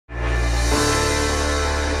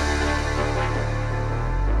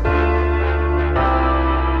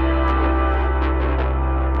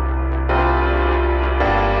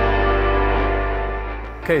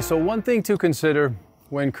Okay, so one thing to consider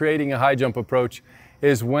when creating a high jump approach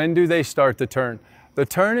is when do they start the turn. The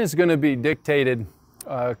turn is going to be dictated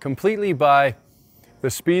completely by the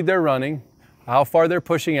speed they're running, how far they're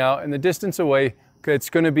pushing out, and the distance away. It's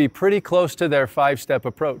going to be pretty close to their 5-step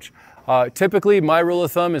approach. Typically, my rule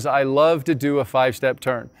of thumb is I love to do a 5-step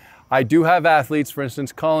turn. I do have athletes, for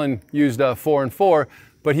instance, Colin used a 4 and 4,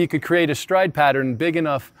 but he could create a stride pattern big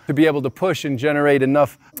enough to be able to push and generate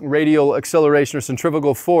enough radial acceleration or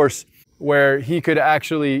centrifugal force where he could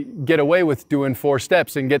actually get away with doing 4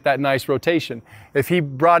 steps and get that nice rotation. If he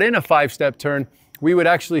brought in a 5-step turn, we would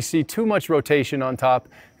actually see too much rotation on top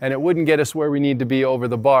and it wouldn't get us where we need to be over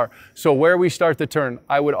the bar. So where we start the turn,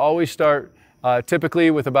 I would always start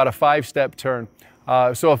typically with about a 5-step turn.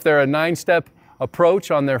 So if they're a 9-step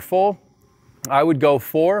approach on their full, I would go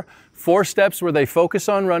 4 steps where they focus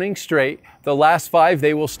on running straight. The last 5,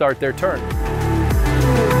 they will start their turn.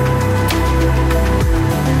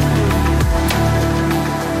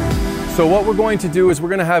 So what we're going to do is we're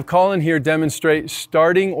going to have Colin here demonstrate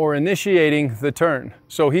starting or initiating the turn.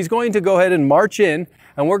 So he's going to go ahead and march in,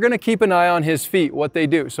 and we're going to keep an eye on his feet, what they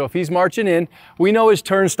do. So if he's marching in, we know his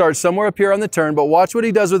turn starts somewhere up here on the turn, but watch what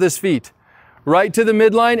he does with his feet. Right to the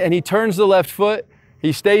midline, and he turns the left foot.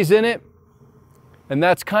 He stays in it. And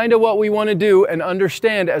that's kind of what we want to do and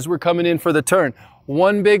understand as we're coming in for the turn.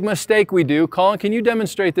 One big mistake we do, Colin, can you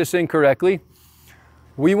demonstrate this incorrectly?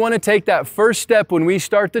 We want to take that first step when we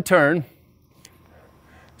start the turn.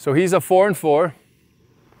 So he's a 4 and 4.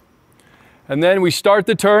 And then we start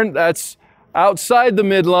the turn, that's outside the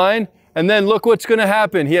midline. And then look what's going to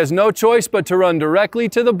happen. He has no choice but to run directly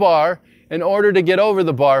to the bar in order to get over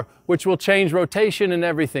the bar, which will change rotation and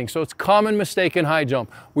everything. So it's a common mistake in high jump.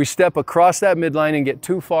 We step across that midline and get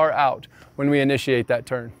too far out when we initiate that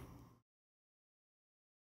turn.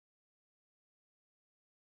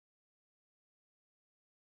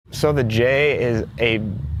 So the J is a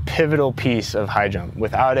pivotal piece of high jump.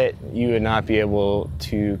 Without it, you would not be able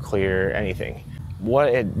to clear anything. What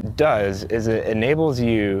it does is it enables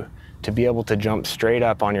you to be able to jump straight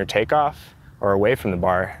up on your takeoff or away from the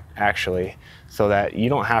bar, actually, so that you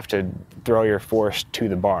don't have to throw your force to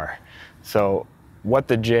the bar. So what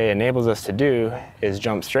the J enables us to do is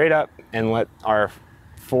jump straight up and let our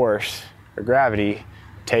force or gravity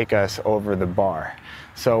take us over the bar.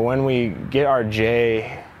 So when we get our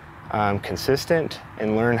J consistent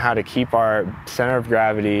and learn how to keep our center of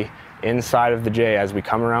gravity inside of the J as we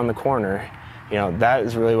come around the corner, you know, that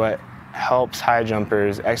is really what helps high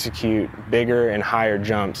jumpers execute bigger and higher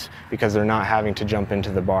jumps, because they're not having to jump into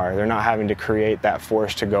the bar. They're not having to create that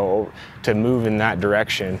force to move in that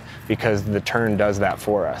direction, because the turn does that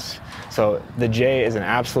for us. So the J is an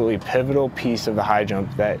absolutely pivotal piece of the high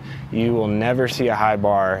jump that you will never see a high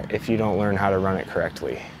bar if you don't learn how to run it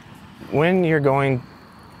correctly. When you're going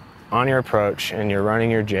on your approach and you're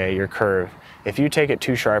running your J, your curve, if you take it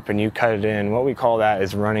too sharp and you cut it in, what we call that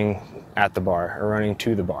is running at the bar or running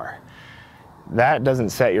to the bar. That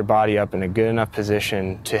doesn't set your body up in a good enough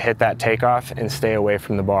position to hit that takeoff and stay away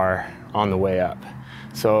from the bar on the way up.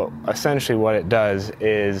 So essentially what it does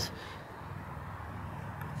is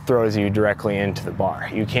throws you directly into the bar.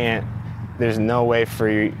 There's no way for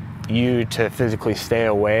you to physically stay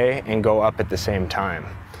away and go up at the same time.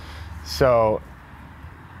 So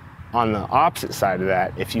on the opposite side of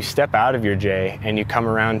that, if you step out of your J and you come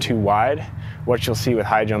around too wide, what you'll see with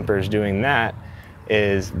high jumpers doing that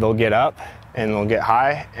is they'll get up and they'll get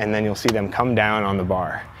high, and then you'll see them come down on the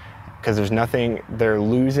bar, because they're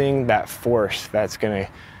losing that force that's going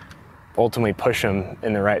to ultimately push them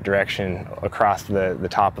in the right direction across the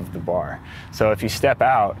top of the bar. So if you step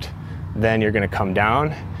out, then you're going to come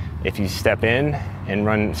down. If you step in and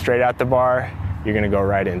run straight out the bar, you're going to go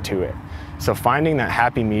right into it. So finding that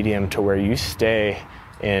happy medium to where you stay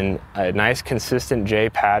in a nice consistent J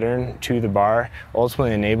pattern to the bar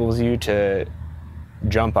ultimately enables you to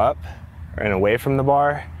jump up and away from the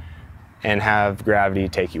bar and have gravity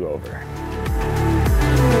take you over.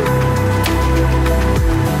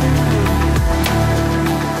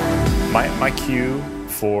 My cue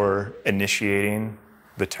for initiating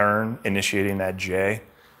the turn, initiating that J,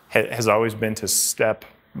 has always been to step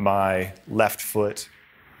my left foot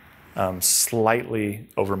slightly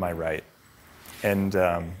over my right.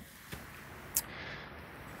 And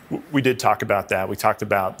we did talk about that. We talked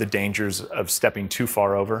about the dangers of stepping too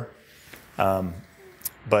far over.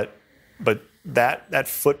 But that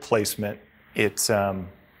foot placement, it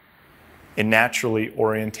naturally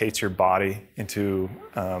orientates your body into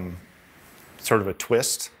sort of a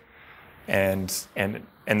twist, and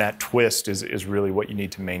that twist is really what you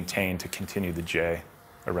need to maintain to continue the J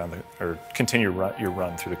around or continue your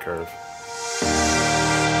run through the curve.